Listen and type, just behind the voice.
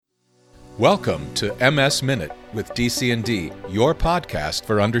Welcome to MS Minute with DC&D, your podcast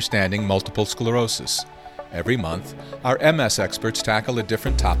for understanding multiple sclerosis. Every month, our MS experts tackle a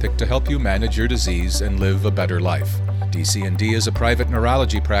different topic to help you manage your disease and live a better life. DC&D is a private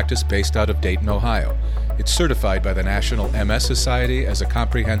neurology practice based out of Dayton, Ohio. It's certified by the National MS Society as a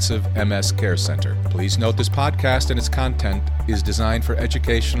comprehensive MS care center. Please note this podcast and its content is designed for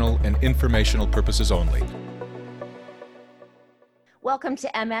educational and informational purposes only. Welcome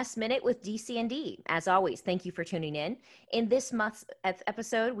to MS Minute with DC&D. As always, thank you for tuning in. In this month's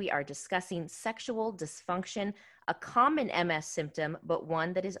episode, we are discussing sexual dysfunction, a common MS symptom, but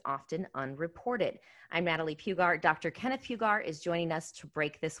one that is often unreported. I'm Natalie Pugar. Dr. Kenneth Pugar is joining us to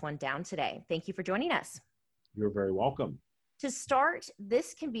break this one down today. Thank you for joining us. You're very welcome. To start,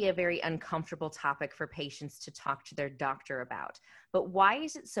 this can be a very uncomfortable topic for patients to talk to their doctor about. But why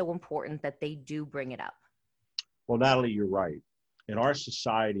is it so important that they do bring it up? Well, Natalie, you're right. In our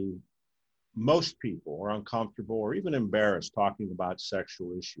society, most people are uncomfortable or even embarrassed talking about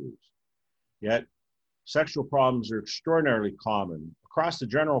sexual issues. Yet, sexual problems are extraordinarily common across the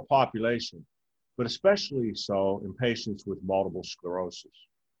general population, but especially so in patients with multiple sclerosis.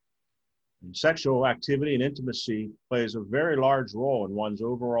 And sexual activity and intimacy plays a very large role in one's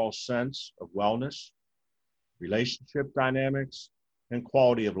overall sense of wellness, relationship dynamics, and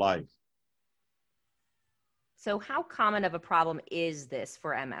quality of life. So how common of a problem is this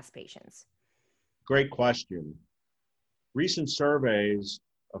for MS patients? Great question. Recent surveys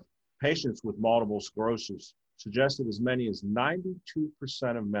of patients with multiple sclerosis suggested as many as 92%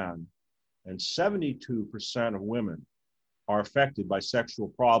 of men and 72% of women are affected by sexual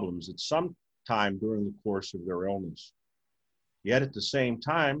problems at some time during the course of their illness. Yet at the same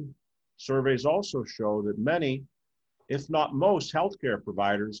time, surveys also show that many, if not most, healthcare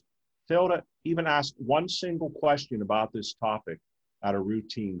providers fail to even ask one single question about this topic at a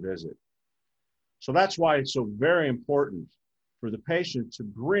routine visit. So that's why it's so very important for the patient to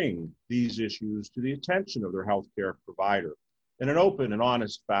bring these issues to the attention of their healthcare provider in an open and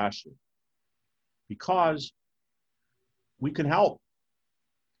honest fashion, because we can help.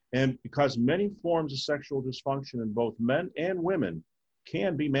 And because many forms of sexual dysfunction in both men and women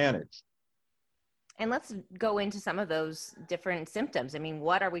can be managed. And let's go into some of those different symptoms. I mean,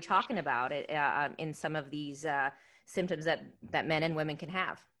 what are we talking about in some of these symptoms that men and women can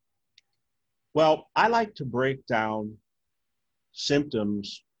have? Well, I like to break down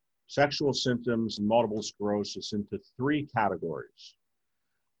symptoms, sexual symptoms and multiple sclerosis into three categories.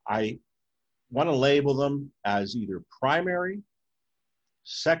 I want to label them as either primary,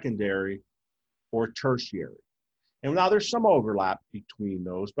 secondary, or tertiary. And now there's some overlap between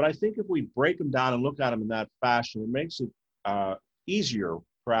those, but I think if we break them down and look at them in that fashion, it makes it easier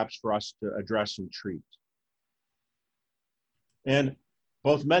perhaps for us to address and treat. And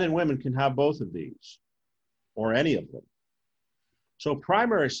both men and women can have both of these, or any of them. So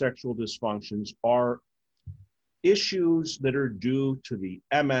primary sexual dysfunctions are issues that are due to the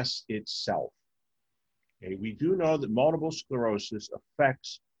MS itself. Okay, we do know that multiple sclerosis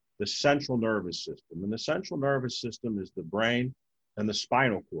affects the central nervous system. And the central nervous system is the brain and the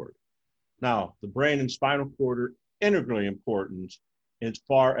spinal cord. Now, the brain and spinal cord are integrally important as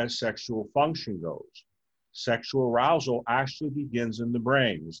far as sexual function goes. Sexual arousal actually begins in the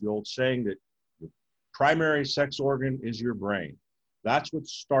brain. There's the old saying that the primary sex organ is your brain. That's what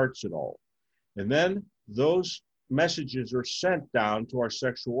starts it all. And then those messages are sent down to our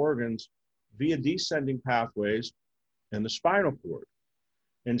sexual organs via descending pathways in the spinal cord.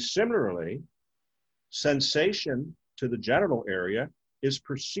 And similarly, sensation to the genital area is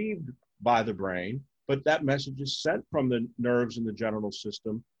perceived by the brain, but that message is sent from the nerves in the genital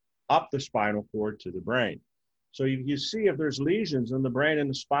system up the spinal cord to the brain. So you see if there's lesions in the brain and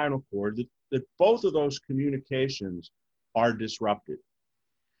the spinal cord, that both of those communications are disrupted.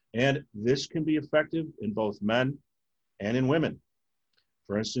 And this can be effective in both men and in women.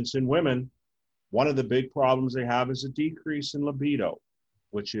 For instance, in women, one of the big problems they have is a decrease in libido,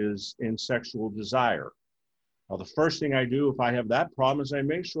 which is in sexual desire. Now, the first thing I do if I have that problem is I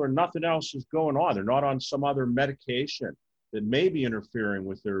make sure nothing else is going on. They're not on some other medication that may be interfering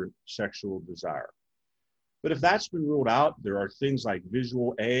with their sexual desire. But if that's been ruled out, there are things like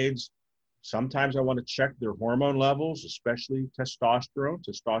visual aids. Sometimes I want to check their hormone levels, especially testosterone.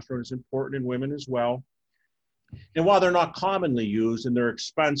 Testosterone is important in women as well. And while they're not commonly used and they're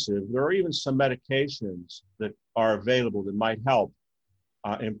expensive, there are even some medications that are available that might help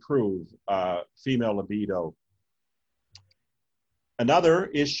improve female libido. Another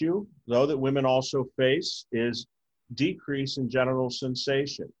issue, though, that women also face is decrease in genital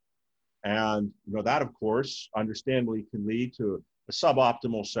sensation. And that, of course, understandably can lead to a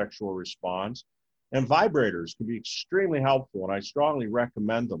suboptimal sexual response. And vibrators can be extremely helpful, and I strongly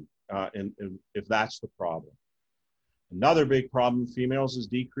recommend them if that's the problem. Another big problem in females is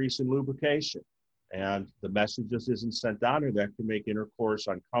decrease in lubrication. And the message just isn't sent down here. That can make intercourse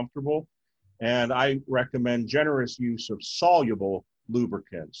uncomfortable. And I recommend generous use of soluble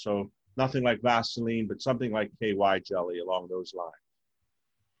lubricant. So nothing like Vaseline, but something like KY jelly along those lines.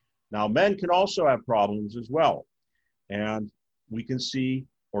 Now, men can also have problems as well. And we can see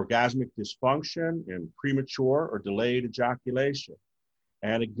orgasmic dysfunction and premature or delayed ejaculation.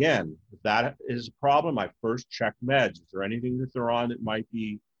 And again, if that is a problem, I first check meds. Is there anything that they're on that might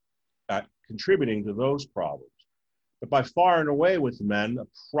be contributing to those problems? But by far and away with men, a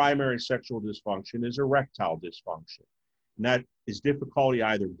primary sexual dysfunction is erectile dysfunction. And that is difficulty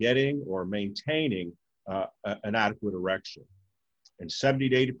either getting or maintaining an adequate erection. In 70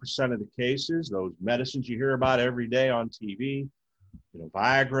 to 80% of the cases, those medicines you hear about every day on TV,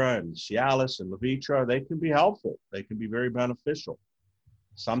 Viagra and Cialis and Levitra, they can be helpful. They can be very beneficial.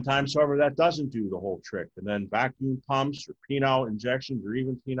 Sometimes, however, that doesn't do the whole trick. And then vacuum pumps or penile injections or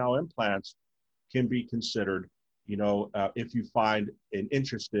even penile implants can be considered, if you find an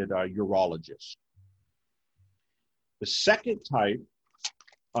interested urologist. The second type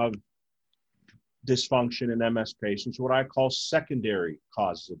of dysfunction in MS patients, what I call secondary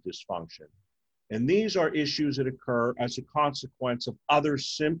causes of dysfunction. And these are issues that occur as a consequence of other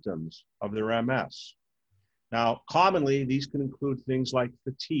symptoms of their MS. Now, commonly, these can include things like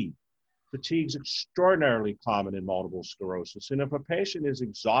fatigue. Fatigue is extraordinarily common in multiple sclerosis. And if a patient is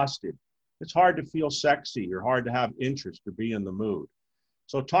exhausted, it's hard to feel sexy or hard to have interest or be in the mood.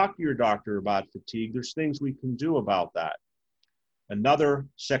 So talk to your doctor about fatigue. There's things we can do about that. Another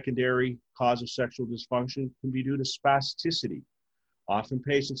secondary cause of sexual dysfunction can be due to spasticity. Often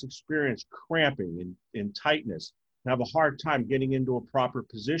patients experience cramping and tightness and have a hard time getting into a proper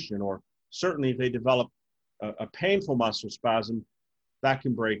position, or certainly if they develop a painful muscle spasm, that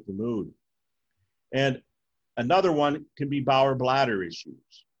can break the mood. And another one can be bowel bladder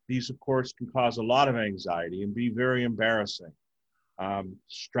issues. These, of course, can cause a lot of anxiety and be very embarrassing.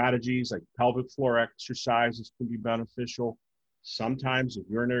 Strategies like pelvic floor exercises can be beneficial. Sometimes if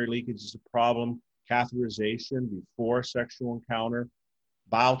urinary leakage is a problem, catheterization before sexual encounter,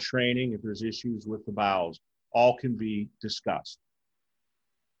 bowel training if there's issues with the bowels, all can be discussed.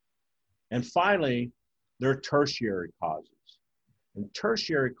 And finally, there are tertiary causes. And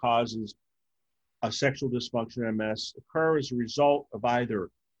tertiary causes of sexual dysfunction in MS occur as a result of either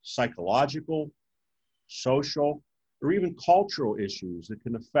psychological, social, or even cultural issues that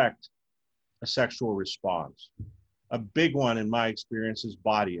can affect a sexual response. A big one in my experience is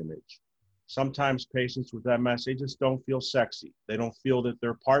body image. Sometimes patients with MS, they just don't feel sexy. They don't feel that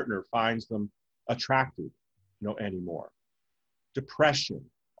their partner finds them attractive, anymore. Depression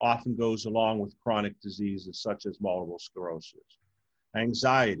often goes along with chronic diseases such as multiple sclerosis.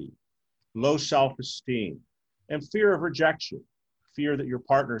 Anxiety, low self-esteem, and fear of rejection. Fear that your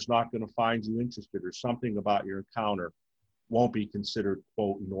partner is not going to find you interested or something about your encounter won't be considered,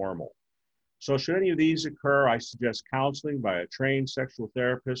 quote, normal. So should any of these occur, I suggest counseling by a trained sexual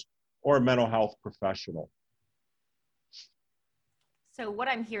therapist or a mental health professional. So what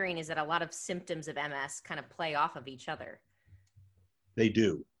I'm hearing is that a lot of symptoms of MS kind of play off of each other. They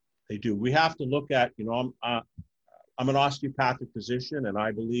do. We have to look at, I'm an osteopathic physician, and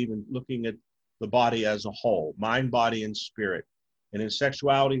I believe in looking at the body as a whole, mind, body, and spirit. And in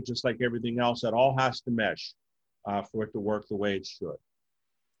sexuality, just like everything else, that all has to mesh for it to work the way it should.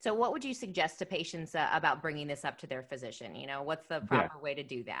 So what would you suggest to patients about bringing this up to their physician? What's the proper way to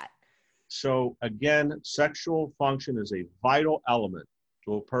do that? So again, sexual function is a vital element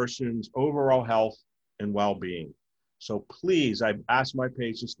to a person's overall health and well-being. So please, I ask my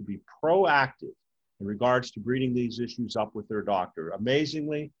patients to be proactive in regards to bringing these issues up with their doctor.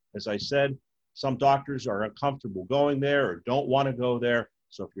 Amazingly, as I said, some doctors are uncomfortable going there or don't want to go there.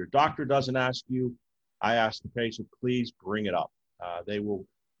 So if your doctor doesn't ask you, I ask the patient, please bring it up. They will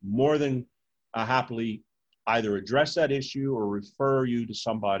more than happily either address that issue or refer you to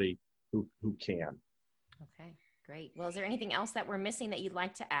somebody who can. Okay, great. Well, is there anything else that we're missing that you'd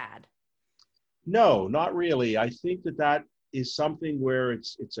like to add? No, not really. I think that is something where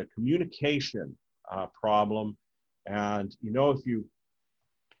it's a communication problem. And,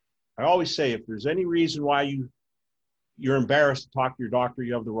 I always say, if there's any reason why you're embarrassed to talk to your doctor,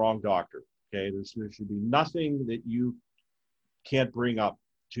 you have the wrong doctor. Okay, there should be nothing that you can't bring up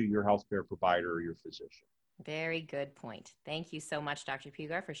to your healthcare provider or your physician. Very good point. Thank you so much, Dr.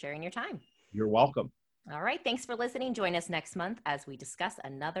 Pugar, for sharing your time. You're welcome. All right. Thanks for listening. Join us next month as we discuss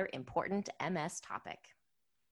another important MS topic.